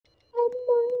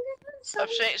Stop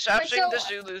saying the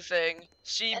Zulu thing.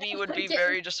 CB would be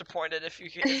very disappointed if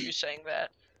you sang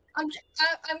that. I'm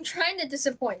trying to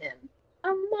disappoint him.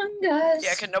 Among Us.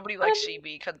 Yeah, cause nobody likes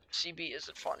CB, cause CB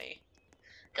isn't funny.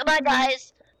 Come on,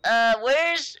 guys.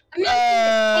 Where's Speed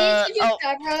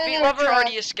Lover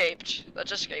already escaped.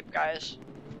 Let's escape, guys.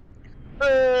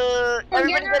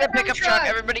 Everybody get a pickup truck.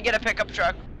 Everybody get a pickup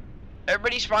truck.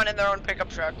 Everybody spawn in their own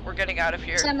pickup truck. We're getting out of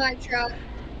here. Semi truck.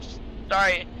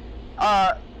 Sorry.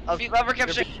 Speed Lover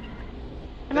kept saying.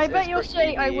 And I bet you'll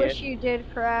say, I wish you did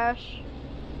crash.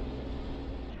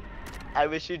 I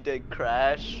wish you did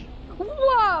crash.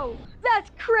 Whoa! That's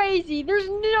crazy! There's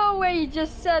no way you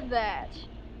just said that.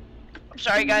 I'm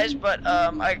sorry, guys, but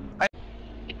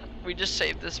we just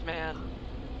saved this man.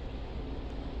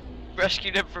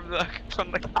 Rescued him from the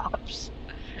cops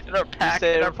in our pack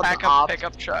of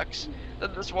pickup trucks.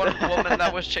 Then this one woman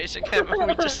that was chasing him, and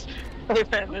we just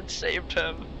came in and saved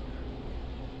him.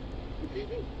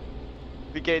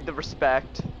 We gained the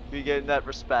respect. We gained that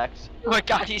respect. Oh my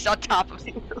god, he's on top of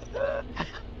me.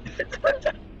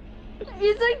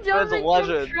 He's like jumping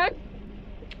from truck.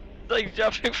 Like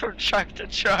jumping from truck to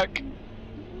truck.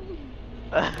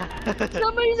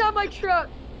 Somebody's on my truck.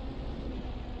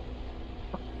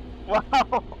 Wow.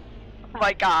 Oh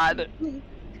my god.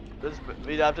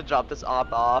 We'd have to drop this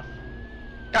op off.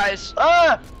 Guys.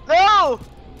 No!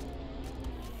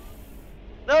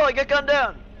 No, I got gunned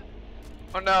down.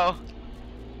 Oh no.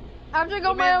 I have to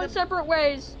go my own separate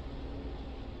ways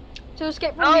to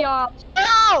escape from the ops.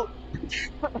 No!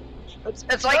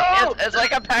 It's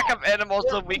like a pack of animals.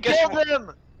 The weakest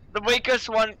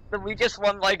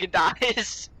one like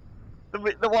dies.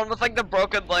 The one with like the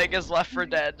broken leg is left for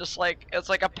dead. Just like it's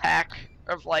like a pack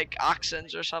of like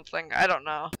oxens or something. I don't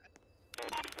know.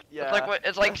 Yeah.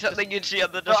 It's like something you'd see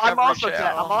on the Discovery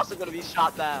Channel. I'm also gonna be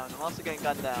shot down. I'm also getting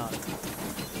gunned down.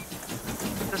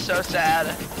 This is so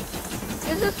sad.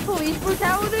 Is this police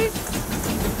brutality?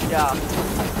 Yeah.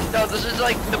 No, this is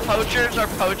like the poachers are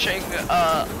poaching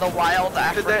the wild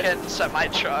African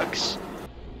semi-trucks.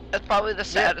 That's probably the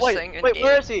saddest thing in game.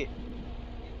 Where is he?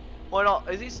 Well, no,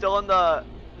 is he still in the...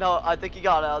 No, I think he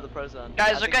got out of the prison.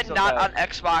 Guys, look at Not on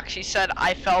Xbox. He said,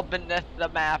 I fell beneath the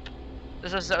map.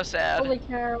 This is so sad. Holy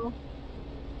cow.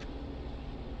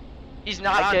 He's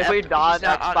not on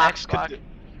Xbox.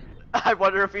 I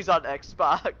wonder if he's on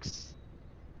Xbox.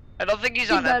 I don't think he's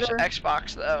on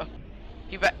Xbox though.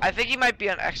 I think he might be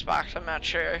on Xbox. I'm not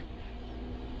sure.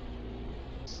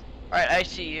 All right, I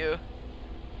see you.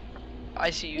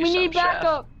 I see you. We need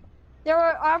backup. There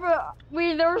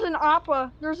was an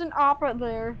oppa. There's an oppa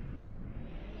there.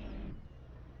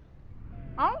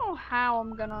 I don't know how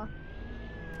I'm gonna.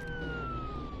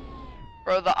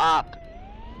 Bro, the op.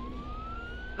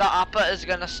 The oppa is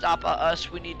gonna stop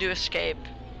us. We need to escape.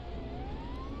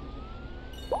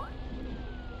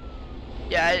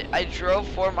 Yeah, I drove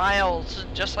 4 miles,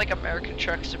 just like American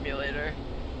Truck Simulator.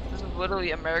 This is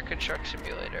literally American Truck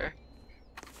Simulator.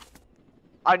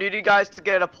 I need you guys to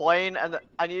get in a plane, and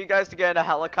I need you guys to get in a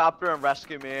helicopter and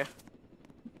rescue me.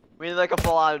 We need like a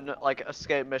full-on like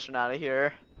escape mission out of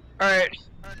here. All right.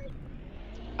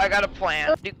 I got a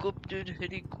plan. He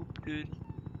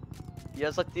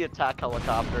has like the attack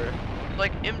helicopter.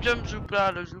 Like imjam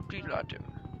zuplada zuplada.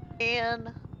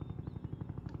 And.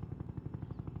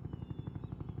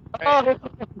 Right.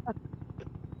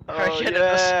 Oh,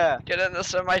 get in the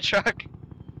semi truck.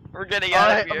 We're getting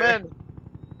out of here. I'm in.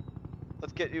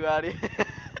 Let's get you out of here.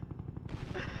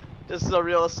 This is a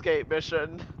real escape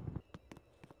mission.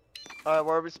 Alright,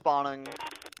 where are we spawning?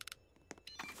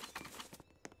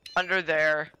 Under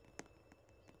there.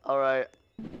 Alright.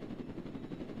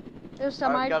 There's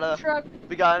semi truck.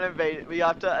 We gotta invade. We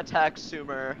have to attack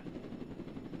Sumer.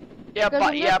 Yeah,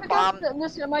 bomb. The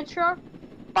semi truck.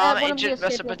 Bomb ancient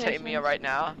Mesopotamia right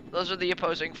now. Those are the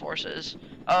opposing forces.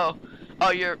 Oh,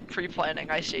 you're pre-planning.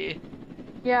 I see.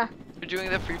 Yeah. You're doing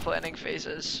the pre-planning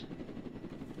phases.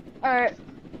 All right.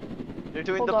 You're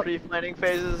doing the pre-planning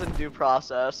phases in due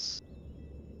process.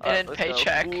 And in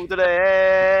paycheck.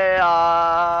 Today,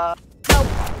 Help.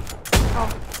 Oh.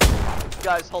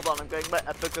 Guys, hold on. I'm getting my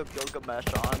Epic of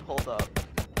Gilgamesh on. Hold up.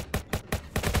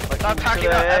 Like, I'm talking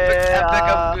about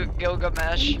Epic of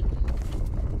Gilgamesh.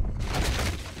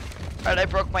 Alright, I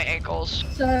broke my ankles.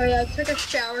 Sorry, I took a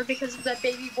shower because of that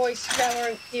baby voice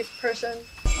Valorant person.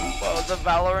 Whoa, the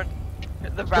Valorant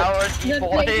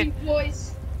E-boy. The baby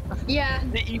voice. Yeah.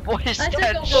 The E-boy is I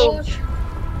dead. took a whole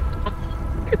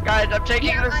Guys, I'm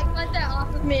taking this. I got that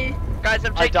off of me. Guys,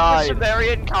 I'm taking the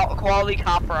Sumerian quality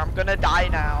copper. I'm gonna die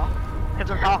now.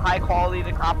 Because of how high quality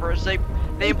the copper is.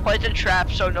 They planted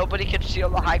traps so nobody can steal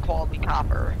the high quality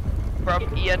copper.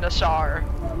 from Ian Nassar.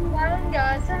 Among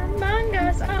Us, Among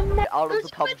Us, Among Us. Out of There's the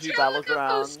a PUBG Metallica Battlegrounds.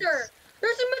 poster.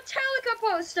 There's a Metallica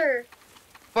poster.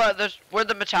 But we're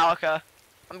the Metallica.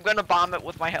 I'm gonna bomb it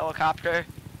with my helicopter.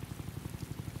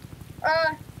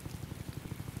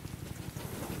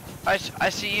 I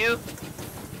see you.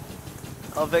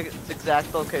 Of its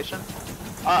exact location.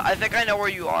 I think I know where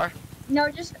you are. No,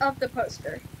 just of the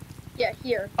poster. Yeah,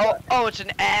 here. Oh, it's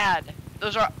an ad.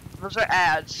 Those are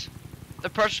ads. They're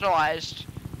personalized.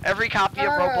 Every copy of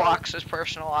Roblox is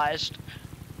personalized.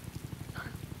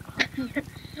 Wait,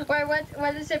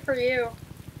 what is it for you?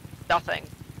 Nothing.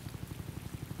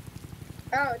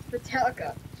 Oh, it's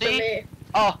Metallica for See? me.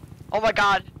 Oh my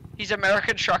God. He's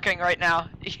American trucking right now.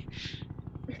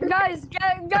 Guys,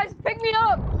 pick me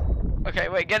up. Okay,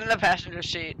 wait. Get in the passenger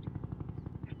seat.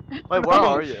 Wait, where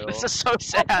are you? This is so I'll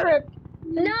sad. trip.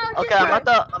 No, Okay,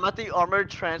 I'm at the armored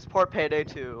transport payday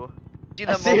 2. See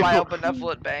I the see you. mobile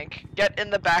benevolent bank. Get in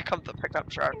the back of the pickup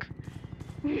truck.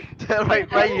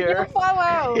 right here. Fall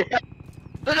out. Yeah.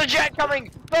 There's a jet coming!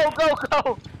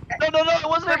 Go! No, it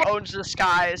wasn't him. Owns the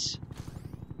skies.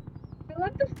 I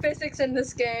love the physics in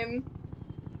this game.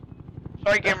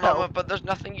 Sorry, game hell? moment, but there's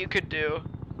nothing you could do.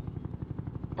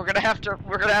 We're gonna have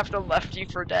to left you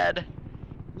for dead.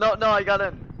 No, I got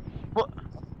in. What?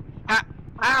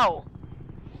 How?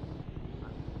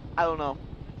 I don't know.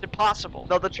 It's impossible.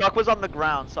 No, the truck was on the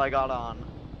ground, so I got on.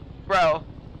 Bro.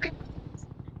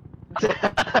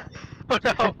 Oh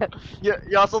no.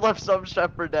 You also left some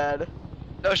chef for dead.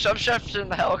 No, some chef's in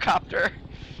the helicopter.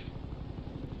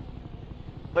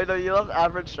 Wait, no, you left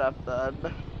average chef then.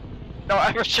 No,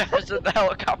 average chef is in the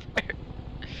helicopter.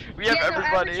 We have Average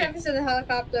everybody. Chef is in the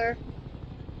helicopter.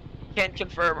 Can't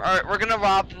confirm. Alright, we're gonna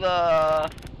rob the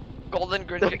Golden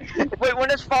Grid. Wait,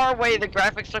 when it's far away, the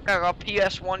graphics look like a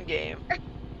PS1 game.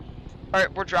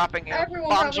 Alright, we're dropping it. Everyone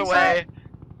Bombs probably away.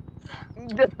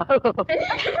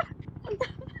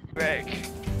 Break.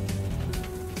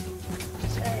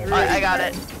 Alright, I got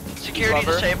it. Security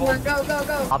Rubber. disabled. Go.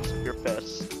 Pops your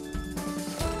fist.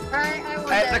 Alright, I want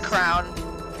I have this. the crown.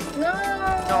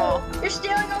 No! You're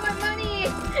stealing all my money!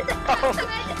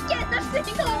 Get the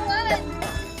single one!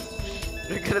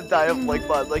 You're gonna die of like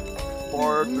 4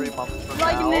 or 3 months from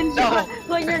Like now. ninja. No.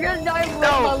 Like you're gonna die of No.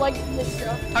 lava like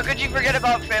ninja. How could you forget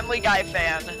about Family Guy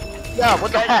fan? Yeah,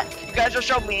 what the heck? You guys are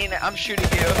so mean. I'm shooting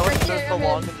you. I was Right supposed here, to I'm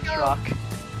belong in. in the Go. truck.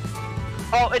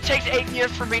 Oh, it takes 8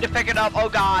 years for me to pick it up. Oh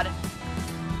God.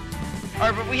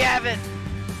 Alright, but we have it.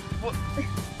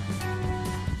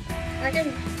 I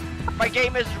can. My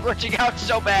game is glitching out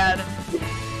so bad.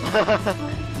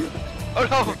 Oh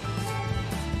no.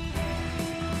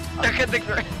 Stuck in the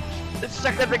ground. It's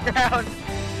stuck in the ground.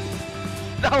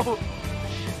 No.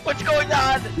 What's going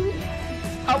on?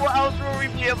 How else will we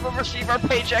be able to receive our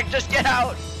paycheck? Just get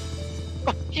out.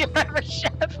 Oh, you have a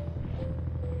chef.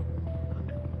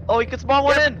 Oh, you can spawn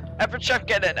one in. Average chef,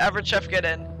 get in. Average chef, get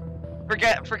in.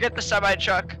 Forget the semi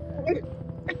truck.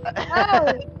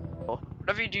 Oh.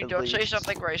 Whatever you do, At don't say least.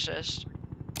 something racist.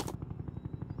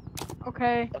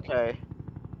 Okay. Okay.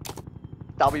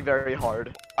 That'll be very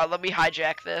hard. Let me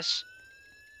hijack this.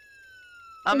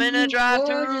 I'm in a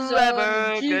drive-thru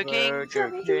Burger King.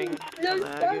 Burger King.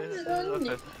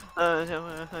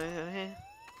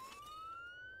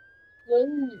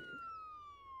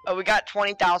 Oh, we got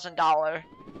 $20,000.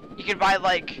 You can buy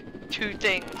like 2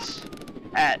 things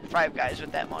at Five Guys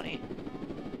with that money.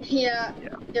 Yeah,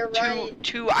 you're right.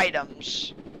 Two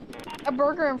items. A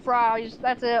burger and fries.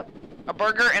 That's it. A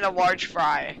burger and a large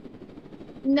fry.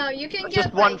 No, you can get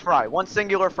Just one like, fry, one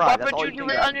singular fry. Whopper That's all you Junior can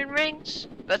with get. onion rings?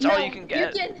 That's no, all you can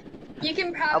get. You can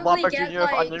A probably Whopper get Junior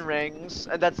with like onion rings,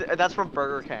 and that's from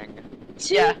Burger King.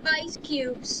 2 Yeah. ice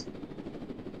cubes.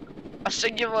 A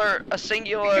singular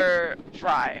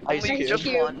fry. Ice Only cube. just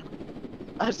Cube. one.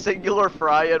 A singular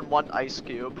fry and 1 ice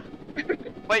cube.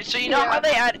 Wait, so you know Yeah. how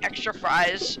they add extra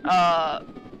fries Yeah.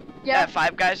 at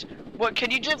Five Guys? What,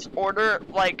 can you just order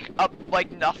like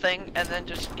nothing and then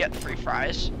just get free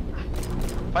fries?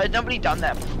 Why has nobody done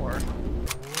that before?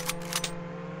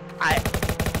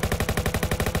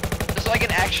 This is like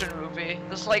an action movie.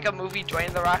 This is like a movie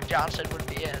Dwayne "The Rock" Johnson would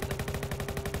be in.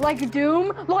 Like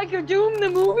Doom? Like a Doom the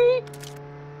movie?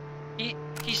 He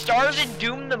stars in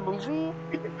Doom the movie?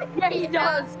 Yeah, he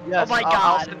does. Yes, Oh my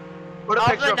I'll God. put a How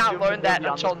picture have I of not Doom the learned that movie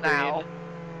on the until now? screen.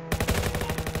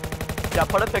 Yeah,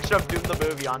 put a picture of Doom the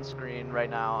movie on screen right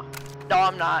now. No,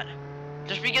 I'm not.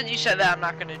 Just because you said that, I'm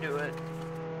not gonna do it.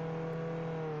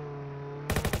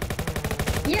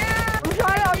 Yeah! I'm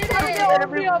trying to get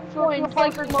every up point.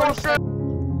 Like,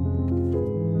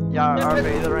 Yeah, our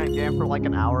Valorant game for like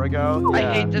an hour ago. I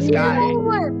Yeah. hate this guy.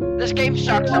 This game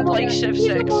sucks. I'm playing Civ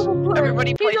 6.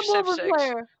 Everybody play Civ 6.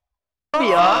 Player.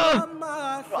 Colombia?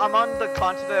 I'm on the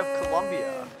continent of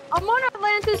Colombia. I'm on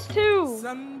Atlantis too.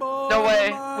 No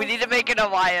way. We need to make an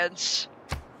alliance.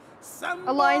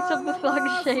 Alliance of the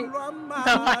Thug Shape.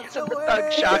 Alliance of the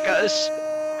Thug Shakas.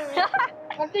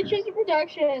 I'm the choosing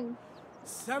production.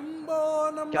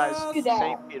 Guys, Do that.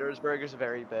 St. Petersburg is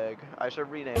very big. I should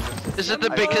rename this. This is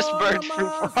the biggest bird fruit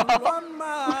farm.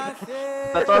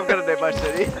 That's what I'm gonna name my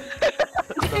city.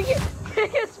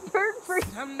 Biggest bird fruit.